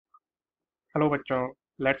Hello बच्चों,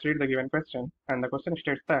 let's read the given question and the question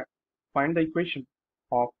states that find the equation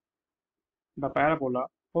of the parabola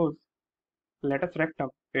whose latus rectum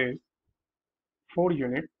is 4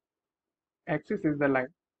 units, axis is the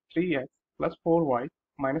line 3x plus 4y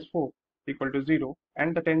minus 4 equal to 0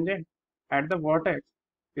 and the tangent at the vertex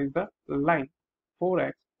is the line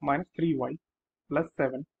 4x minus 3y plus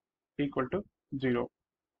 7 equal to 0.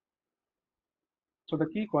 So the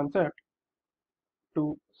key concept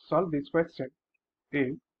to solve this question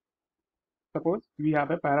is, suppose we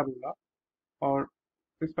have a parabola और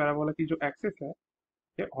इस parabola की जो axis है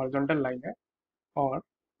ये horizontal line है और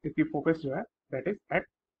इसकी focus जो है that is eight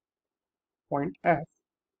point S,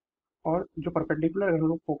 और जो परपेंडिकुलर अगर हम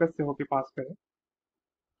लोग फोकस से होके पास करें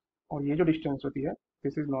और ये जो डिस्टेंस होती है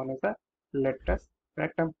this is known as the latus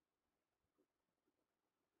rectum.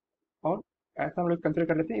 और ऐसा हम लोग कंसिडर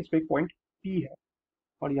कर लेते हैं, इस पे एक पॉइंट पी है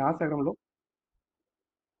और यहाँ से अगर हम लोग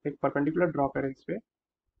एक परपेंडिकुलर ड्रॉ करें इस पे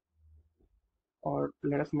और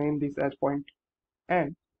let us name this as point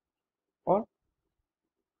N, और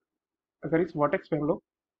अगर इस वर्टेक्स पे हम लोग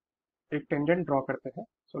एक टेंजेंट ड्रॉ करते हैं,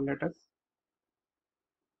 so let us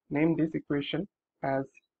name this equation as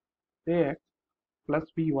ax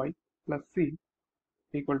plus by plus c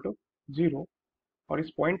equal to 0, और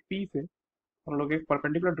इस पॉइंट P से हम लोग एक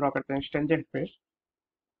परपेंडिकुलर ड्रॉ करते हैं टेंजेंट पे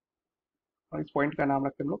और इस पॉइंट का नाम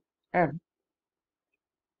रखते हैं हम लोग M।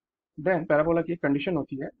 देन पैराबोला की एक कंडीशन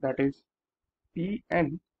होती है that is P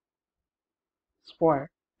N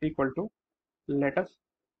square equal to latus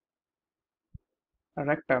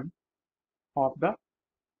rectum of the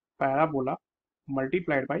parabola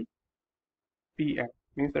multiplied by pm,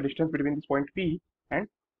 means the distance between this point P and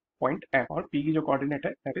point M, और P की जो कोऑर्डिनेट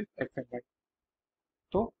है that is x and y।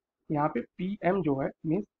 तो यहाँ पे pm जो है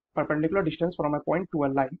means perpendicular distance from a point to a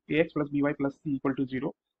line ax plus by plus c equal to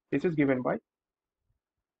 0. This is given by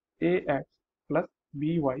ax plus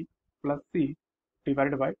by plus c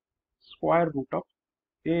divided by square root of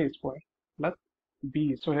a square plus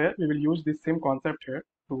b. So here we will use this same concept here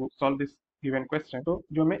to solve this given question. तो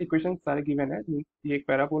जो हमें equation सारे given है, ये एक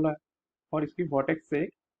parabola है और इसकी वर्टेक्स से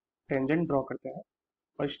एक टेंजेंट ड्रॉ करते हैं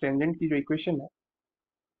और इस टेंजेंट की जो इक्वेशन है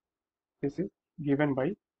this is given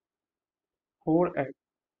by 4x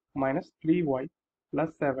minus 3y plus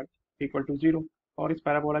 7 equal to 0, और इस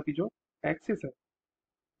पैराबोला की जो एक्सिस है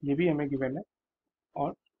ये भी हमें गिवन है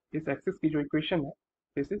और इस एक्सिस की जो इक्वेशन है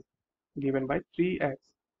this is given by 3x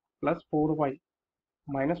plus 4y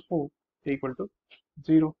minus 4 equal to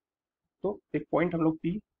 0। तो एक पॉइंट हम लोग P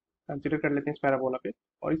कंसिडर कर लेते हैं इस पैराबोला पे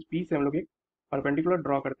और इस P से हम लोग एक परपेंडिकुलर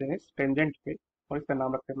ड्रॉ करते हैं इस टेंजेंट पे और इसका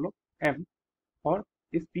नाम रखते हैं हम लोग M, और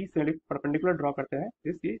इस P से एक परपेंडिकुलर ड्रॉ करते हैं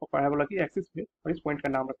इस ये पैराबोला की एक्सिस पे और इस पॉइंट का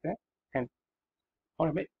नाम रखते हैं N, और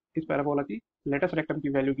हमें इस पैराबोला की लेटस रेक्टम की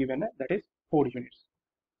वैल्यू गिवन है that is 4 units.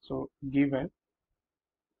 So given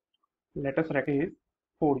latus rectum is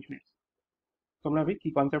 4 units. तो हमने अभी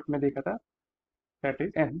की कॉन्सेप्ट में देखा था दैट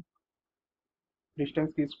इज N, डिस्टेंस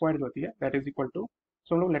की स्क्वायर जो होती है दैट इज इक्वल टू,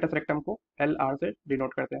 सो हम लोग लेटस रेक्टम को एल आर से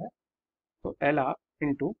डिनोट करते हैं, तो एल आर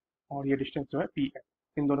इंटू और ये डिस्टेंस जो है पी एन,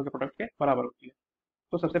 इन दोनों के प्रोडक्ट के बराबर होती है।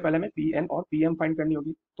 तो सबसे पहले हमें पी एन और पी एम फाइंड करनी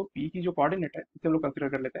होगी, तो पी की जो कोऑर्डिनेट है इसे हम लोग कंसिडर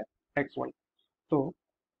कर लेते हैं एक्स वाई। तो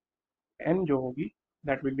एन जो होगी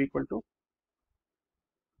that will be equal to,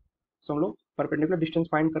 सो हम लोग परपेंडिकुलर डिस्टेंस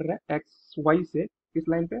फाइंड कर रहे हैं एक्स वाई से किस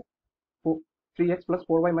लाइन पे, वो 3x प्लस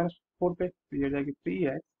 4y माइनस 4 पे, तो ये हो जाएगी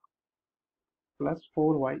 3x plus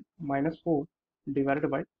 4y minus 4 divided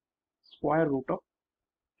by square root of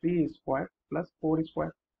 3 square plus 4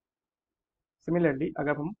 square. Similarly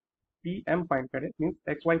अगर हम पी एम फाइंड करें मीन्स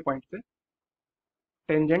एक्स वाई पॉइंट से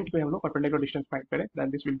टेंजेंट पे हम लोग परपेंडिकुलर डिस्टेंस फाइंड करें then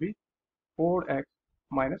this will be 4x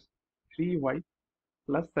minus 3y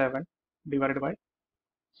plus 7 divided by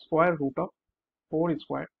square root of 4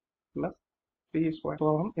 square plus 3 square.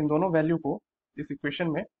 तो हम इन दोनों वैल्यू को इस इक्वेशन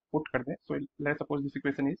में पुट कर दें, so let's suppose this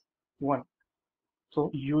equation is 1,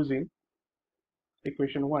 so using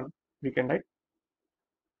equation 1 we can write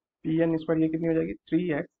P N square, ये कितनी हो जाएगी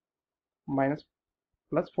 3x minus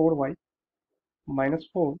plus 4y minus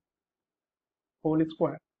 4 whole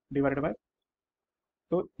square divided by,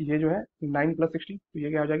 तो ये जो है 9 प्लस 16, तो ये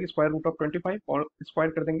क्या हो जाएगी स्क्वायर रूट ऑफ 25 और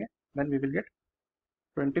स्क्वायर कर देंगे then we will get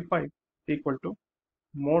 25 equal to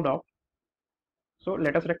mode of, so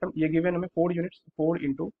let's rectum ये गिवन हमें 4 यूनिट्स 4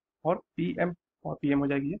 इंटू और पी एम हो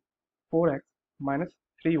जाएगी ये 4x minus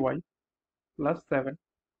 3y plus 7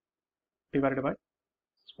 divided by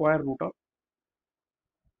square root of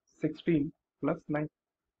 16 plus 9।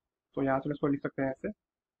 तो यहाँ से हम इसको लिख सकते हैं ऐसे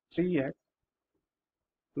 3x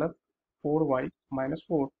plus 4y minus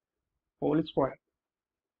 4 whole square,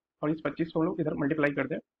 और इस 25 को हम लोग इधर मल्टीप्लाई कर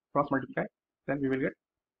दें cross multiply then we will get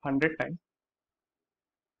 100 times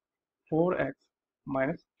 4x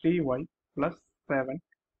minus 3y plus 7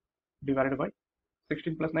 divided by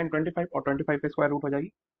 16 plus 9 25 और 25 पे स्क्वायर रूट हो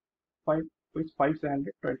जाएगी 5 तो इस 5 से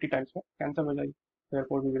 100 20 टाइम्स में कैंसिल हो जाएगी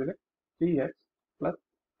therefore we will get 3x plus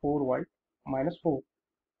 4y minus 4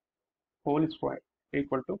 whole square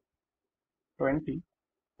equal to 20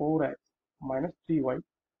 4x minus 3y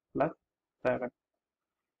plus 7.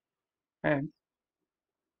 Hence,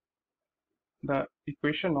 the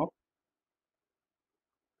equation of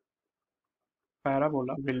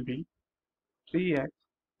parabola will be 3x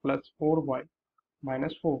plus 4y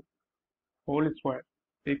minus 4 whole square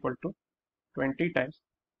equal to 20 times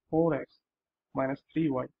 4x minus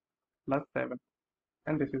 3y plus 7.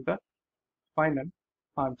 And this is the final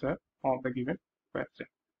answer of the given question.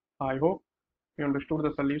 I hope you understood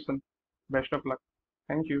the solution. Best of luck.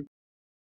 Thank you.